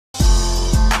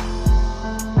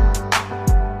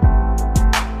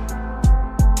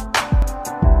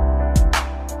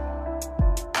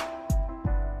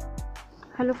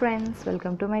Friends,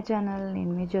 welcome to my channel.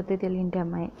 నేను మీ జ్యోతి తెలుగింటి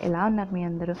అమ్మాయి. ఎలా ఉన్నారు మీ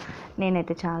అందరూ?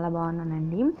 నేనైతే చాలా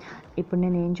బాగున్నానండి. ఇప్పుడు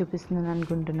నేను ఏం చూపిస్తున్నాను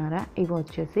అనుకుంటున్నారా? ఇవి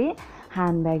వచ్చేసి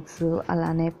హ్యాండ్ బ్యాగ్స్,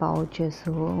 అలానే పౌచెస్,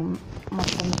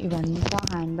 మొత్తం ఇవంతా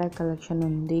హ్యాండ్ బ్యాగ్ కలెక్షన్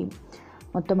ఉంది.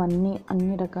 మొత్తం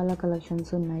అన్ని రకాల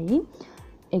కలెక్షన్స్ ఉన్నాయి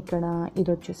ఇక్కడ. ఇది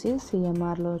వచ్చేసి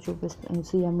సిఎంఆర్లో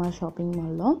సిఎంఆర్ షాపింగ్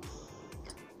మాల్లో.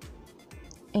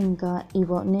 ఇంకా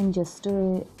ఇవో నేను జస్ట్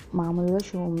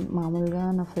మామూలుగా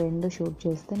నా ఫ్రెండ్ షూట్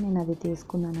చేస్తే నేను అది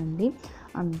తీసుకున్నానండి,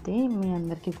 అంతే. మీ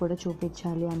అందరికీ కూడా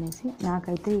చూపించాలి అనేసి.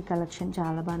 నాకైతే ఈ కలెక్షన్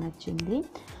చాలా బాగా నచ్చింది.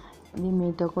 ఇది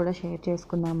మీతో కూడా షేర్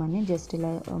చేసుకుందామని జస్ట్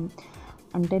ఇలా,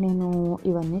 అంటే నేను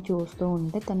ఇవన్నీ చూస్తూ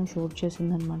ఉంటే తను షూట్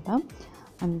చేసిందనమాట,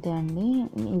 అంతే అండి.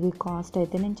 ఇవి కాస్ట్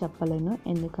అయితే నేను చెప్పలేను,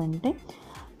 ఎందుకంటే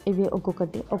ఇవి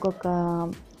ఒక్కొక్క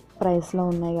ప్రైస్లో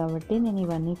ఉన్నాయి కాబట్టి నేను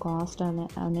ఇవన్నీ కాస్ట్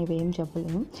అనేవి ఏం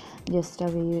చెప్పలేను, జస్ట్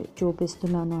అవి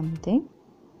చూపిస్తున్నాను అంతే.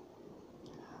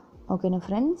 ఓకేనా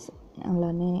ఫ్రెండ్స్?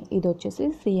 అలానే ఇది వచ్చేసి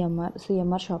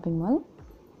సిఎంఆర్ షాపింగ్ మాల్.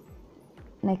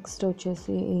 నెక్స్ట్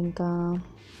వచ్చేసి ఇంకా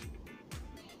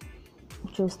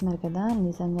చూస్తున్నారు కదా,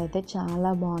 నిజంగా అయితే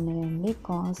చాలా బాగున్నాయండి.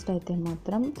 కాస్ట్ అయితే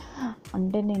మాత్రం,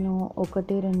 అంటే నేను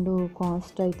 1-2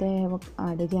 కాస్ట్ అయితే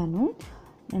అడిగాను,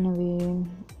 నేను అవి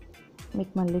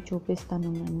మీకు మళ్ళీ చూపిస్తాను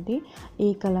అండి. ఈ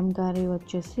కలంకారీ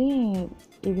వచ్చేసి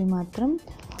ఇవి మాత్రం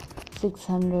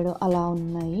 600 అలా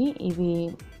ఉన్నాయి. ఇవి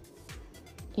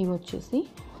వచ్చేసి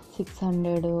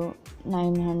 600,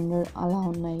 900 అలా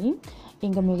ఉన్నాయి.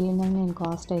 ఇంకా మిగిలిన నేను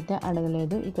కాస్ట్ అయితే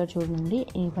అడగలేదు. ఇక్కడ చూడండి,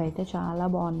 ఇవైతే చాలా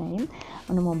బాగున్నాయి.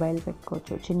 మనం మొబైల్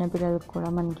పెట్టుకోవచ్చు, చిన్నపిల్లలకు కూడా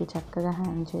మనకి చక్కగా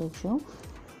హ్యాంగ్ చేయొచ్చు.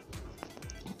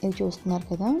 ఇవి చూస్తున్నారు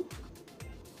కదా,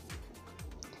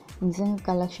 నిజంగా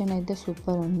కలెక్షన్ అయితే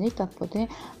సూపర్ ఉంది. కాకపోతే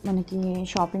మనకి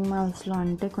షాపింగ్ మాల్స్లో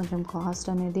అంటే కొంచెం కాస్ట్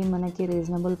అనేది మనకి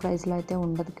రీజనబుల్ ప్రైస్లో అయితే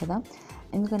ఉండదు కదా,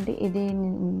 ఎందుకంటే ఇది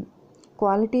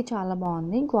క్వాలిటీ చాలా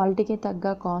బాగుంది. క్వాలిటీకి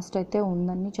తగ్గ కాస్ట్ అయితే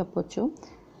ఉందని చెప్పొచ్చు.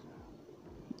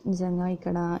 నిజంగా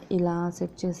ఇక్కడ ఇలా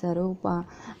సెట్ చేశారు.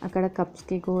 అక్కడ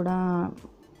కప్స్కి కూడా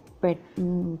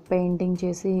పెయింటింగ్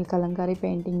చేసి, కలంకారీ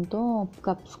పెయింటింగ్తో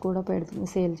కప్స్ కూడా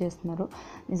సేల్ చేస్తున్నారు.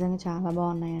 నిజంగా చాలా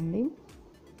బాగున్నాయండి.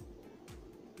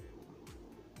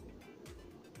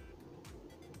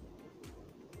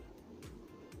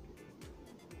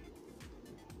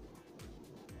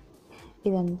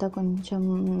 ఇదంతా కొంచెం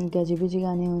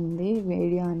గజిబిజిగానే ఉంది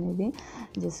వీడియో అనేది,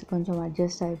 జస్ట్ కొంచెం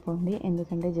అడ్జస్ట్ అయిపోండి,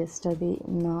 ఎందుకంటే జస్ట్ అది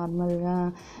నార్మల్గా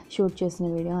షూట్ చేసిన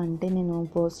వీడియో, అంటే నేను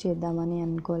పోస్ట్ చేద్దామని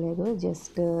అనుకోలేదు,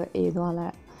 జస్ట్ ఏదో అలా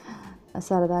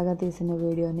సరదాగా తీసిన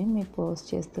వీడియోని మీకు పోస్ట్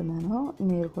చేస్తున్నాను,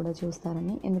 మీరు కూడా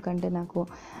చూస్తారని. ఎందుకంటే నాకు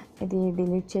ఇది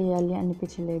డిలీట్ చేయాలి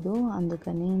అనిపించలేదు,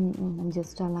 అందుకని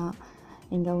జస్ట్ అలా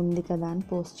ఇంకా ఉంది కదా అని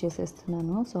పోస్ట్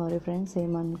చేసేస్తున్నాను. సారీ ఫ్రెండ్స్,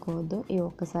 ఏమనుకోవద్దు, ఈ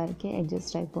ఒక్కసారికి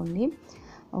అడ్జస్ట్ అయిపోండి,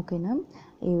 ఓకేనా?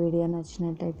 ఈ వీడియో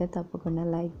నచ్చినట్టయితే తప్పకుండా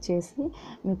లైక్ చేసి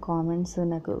మీ కామెంట్స్,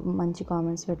 నాకు మంచి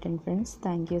కామెంట్స్ పెట్టండి friends.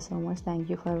 Thank you so much.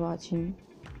 Thank you for watching.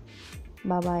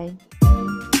 Bye.